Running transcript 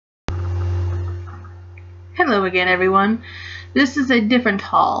Hello again, everyone. This is a different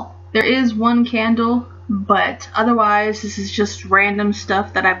haul. There is one candle, but otherwise this is just random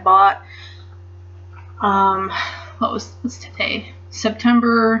stuff that I bought. What's today?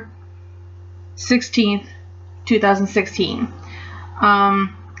 September 16th, 2016.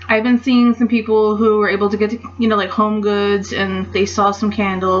 I've been seeing some people who were able to get to, like Home Goods, and they saw some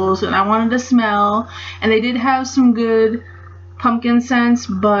candles and I wanted to smell, and they did have some good pumpkin scents,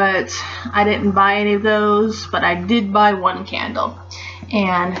 but I didn't buy any of those. But I did buy one candle,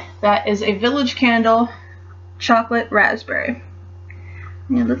 and that is a Village Candle chocolate raspberry.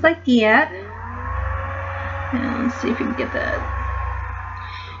 And it looks like that. And let's see if you can get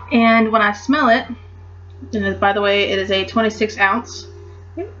that. And when I smell it, and by the way, it is a 26 ounce,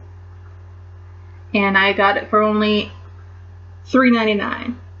 and I got it for only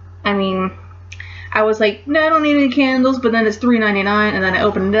 $3.99. I mean, I was like, no, I don't need any candles, but then it's $3.99, and then I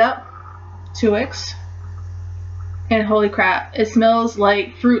opened it up, 2x, and holy crap, it smells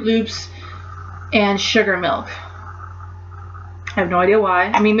like Fruit Loops and sugar milk. I have no idea why.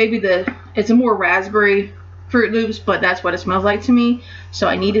 I mean, maybe it's a more raspberry Fruit Loops, but that's what it smells like to me. So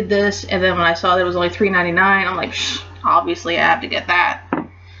I needed this, and then when I saw that it was only $3.99, I'm like, obviously I have to get that.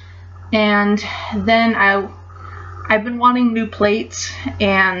 And then I've been wanting new plates,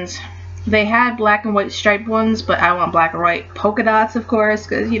 and they had black and white striped ones, but I want black and white polka dots, of course,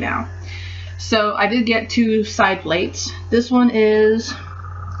 because, So I did get two side plates. This one is,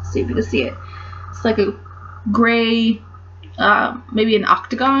 let's see if you can see it. It's like a gray, maybe an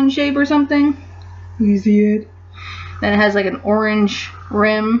octagon shape or something. You see it? Then it has like an orange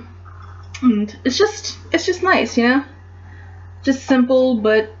rim, and it's just nice, Just simple,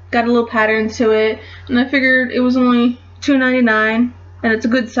 but got a little pattern to it. And I figured it was only $2.99. And it's a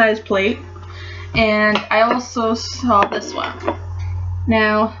good size plate. And I also saw this one.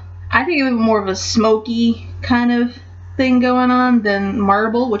 Now, I think it was more of a smoky kind of thing going on than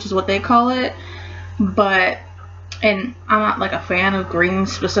marble, which is what they call it. And I'm not like a fan of green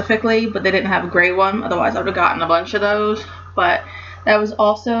specifically, but they didn't have a gray one. Otherwise, I would have gotten a bunch of those. But that was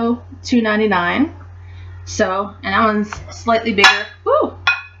also $2.99. So, and that one's slightly bigger. Woo!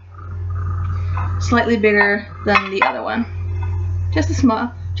 Slightly bigger than the other one. Just a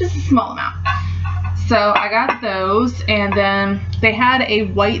small amount. So I got those, and then they had a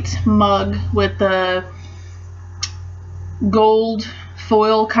white mug with the gold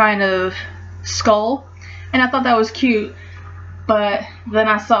foil kind of skull, and I thought that was cute. But then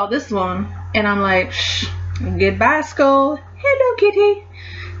I saw this one, and I'm like, goodbye skull, hello kitty.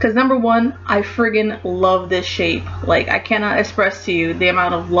 Because number one, I friggin' love this shape. Like, I cannot express to you the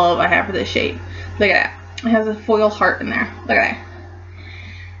amount of love I have for this shape. Look at that. It has a foil heart in there. Look at that.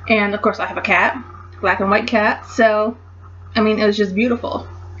 And of course I have a cat, black and white cat, so I mean, it was just beautiful.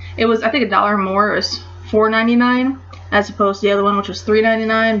 It was, I think, $1 more. It was $4.99 as opposed to the other one, which was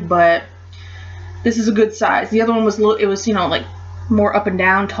 $3.99, but this is a good size. The other one was like more up and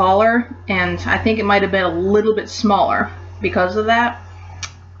down, taller, and I think it might have been a little bit smaller because of that,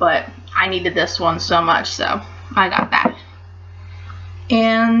 but I needed this one so much, so I got that.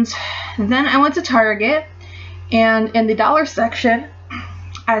 And then I went to Target, and in the dollar section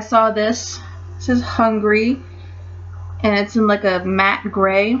I saw this. It says Hungry, and it's in like a matte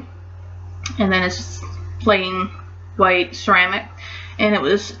gray, and then it's just plain white ceramic, and it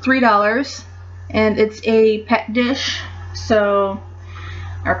was $3, and it's a pet dish, or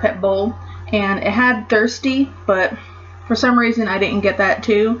pet bowl, and it had Thirsty, but for some reason I didn't get that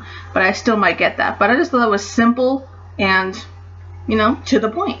too, but I still might get that. But I just thought it was simple and, to the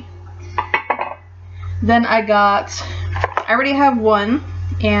point. Then I already have one,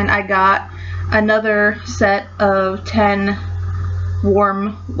 and I got another set of 10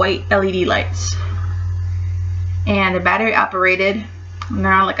 warm white LED lights. And they're battery operated, and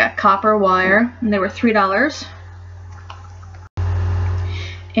they're on like a copper wire, and they were $3.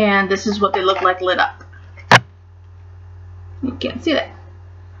 And this is what they look like lit up. You can't see that.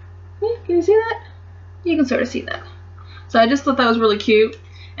 Can you see that? You can sort of see that. So I just thought that was really cute,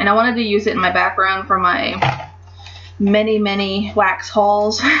 and I wanted to use it in my background for my many wax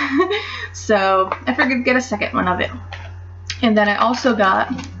hauls. So I figured get a second one of it. And then I also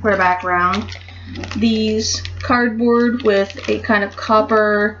got, for the background, these cardboard with a kind of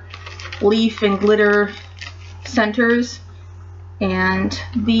copper leaf and glitter centers, and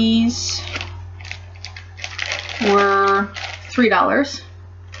these were $3.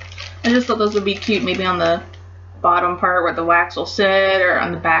 I just thought those would be cute, maybe on the bottom part where the wax will sit, or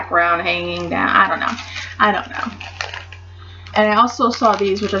on the background hanging down. I don't know. And I also saw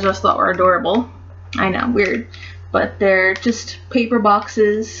these, which I just thought were adorable. I know, weird. But they're just paper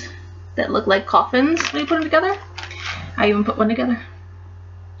boxes that look like coffins when you put them together. I even put one together.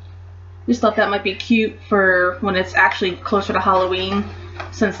 Just thought that might be cute for when it's actually closer to Halloween,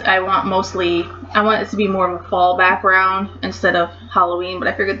 since I want it to be more of a fall background instead of Halloween, but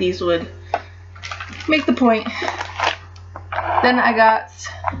I figured these would make the point. Then I got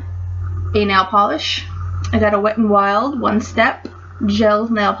a nail polish. I got a Wet n Wild One Step gel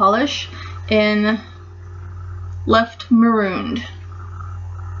nail polish in Left Marooned.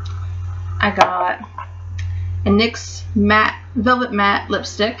 I got a NYX Velvet Matte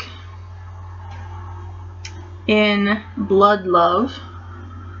lipstick in Blood Love.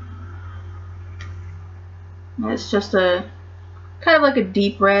 It's just a kind of like a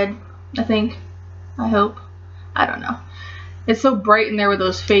deep red, I think. I hope. I don't know. It's so bright in there with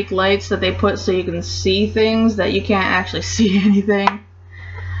those fake lights that they put so you can see things that you can't actually see anything.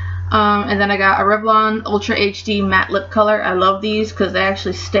 And then I got a Revlon Ultra HD Matte Lip Color. I love these because they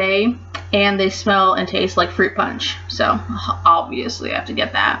actually stay and they smell and taste like fruit punch. So obviously I have to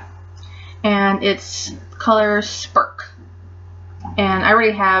get that. And it's color Spurk. And I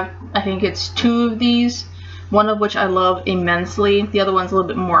already have, I think it's 2 of these. One of which I love immensely. The other one's a little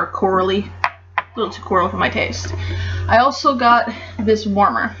bit more corally. A little too coral for my taste. I also got this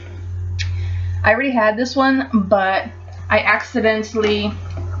warmer. I already had this one, but I accidentally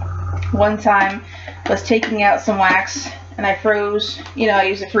one time was taking out some wax and I froze, you know, I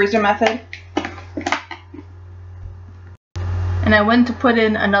use the freezer method. And I went to put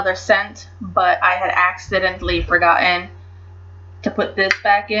in another scent, but I had accidentally forgotten to put this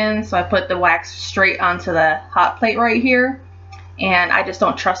back in, so I put the wax straight onto the hot plate right here, and I just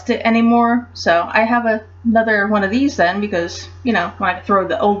don't trust it anymore. So I have another one of these then, because, you know, when I throw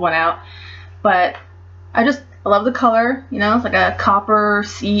the old one out. But I love the color, you know, it's like a copper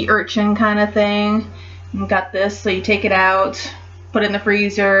sea urchin kind of thing. You got this, so you take it out, put it in the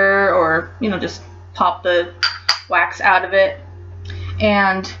freezer, or, you know, just pop the wax out of it.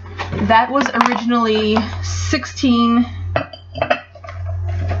 And that was originally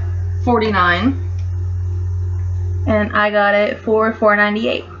 $16.49, and I got it for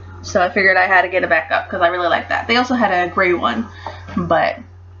 $4.98. So I figured I had to get it back up because I really like that. They also had a gray one, but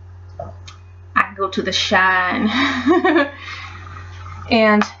I go to the shine.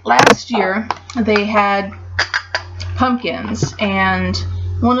 And last year they had pumpkins, and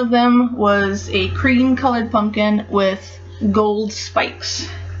one of them was a cream colored pumpkin with gold spikes.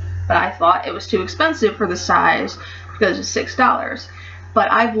 But I thought it was too expensive for the size because it's $6.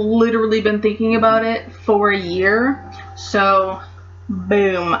 But I've literally been thinking about it for a year, so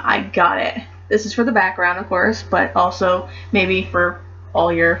boom, I got it. This is for the background, of course, but also maybe for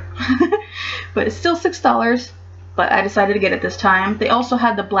all year. But it's still $6, but I decided to get it this time. They also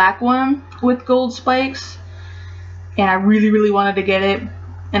had the black one with gold spikes, and I really wanted to get it,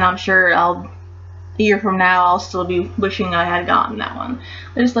 and I'm sure a year from now I'll still be wishing I had gotten that one.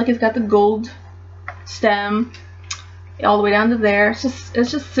 I just like it's got the gold stem all the way down to there. It's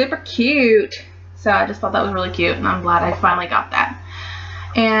just super cute. So I just thought that was really cute, and I'm glad I finally got that.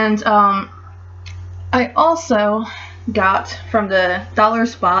 And I also got from the dollar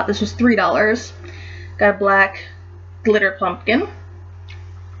spot, this was $3, got a black glitter pumpkin,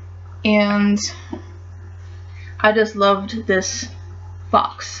 and I just loved this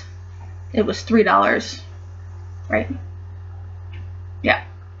fox. It was $3, right? Yeah,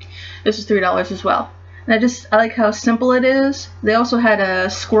 this was $3 as well. And I like how simple it is. They also had a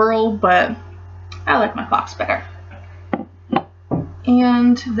squirrel, but I like my fox better.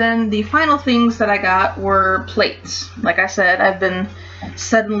 And then the final things that I got were plates. Like I said, I've been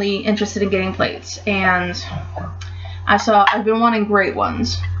suddenly interested in getting plates, and I've been wanting great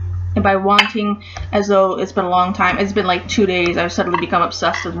ones. And by wanting, as though it's been a long time, it's been like 2 days, I've suddenly become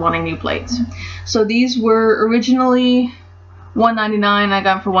obsessed with wanting new plates. So these were originally $1.99, I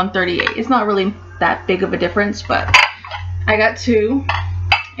got them for $1.38. It's not really that big of a difference, but I got 2.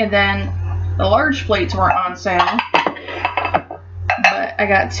 And then the large plates were on sale, but I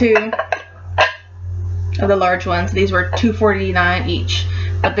got 2 of the large ones. These were $2.49 each,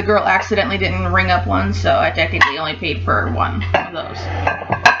 but the girl accidentally didn't ring up one, so I technically only paid for one of those.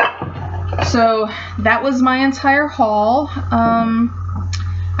 So that was my entire haul. I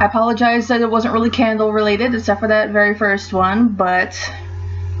apologize that it wasn't really candle related, except for that very first one, but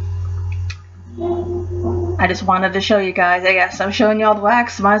I just wanted to show you guys. I guess I'm showing you all the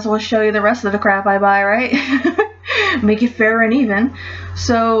wax, might as well show you the rest of the crap I buy, right? Make it fair and even.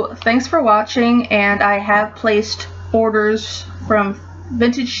 So thanks for watching, and I have placed orders from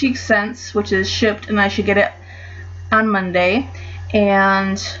Vintage Chic Scents, which is shipped, and I should get it on Monday,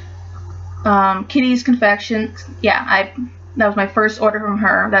 and Kitty's Confections. Yeah, That was my first order from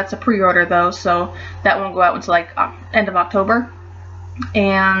her. That's a pre-order though, so that won't go out until like end of October.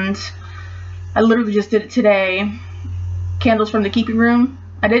 And I literally just did it today. Candles from the keeping room.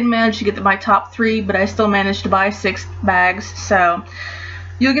 I didn't manage to get my top 3, but I still managed to buy 6 bags. So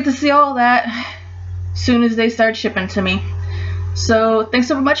you'll get to see all that soon as they start shipping to me. So thanks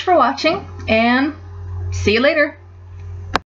so much for watching, and see you later.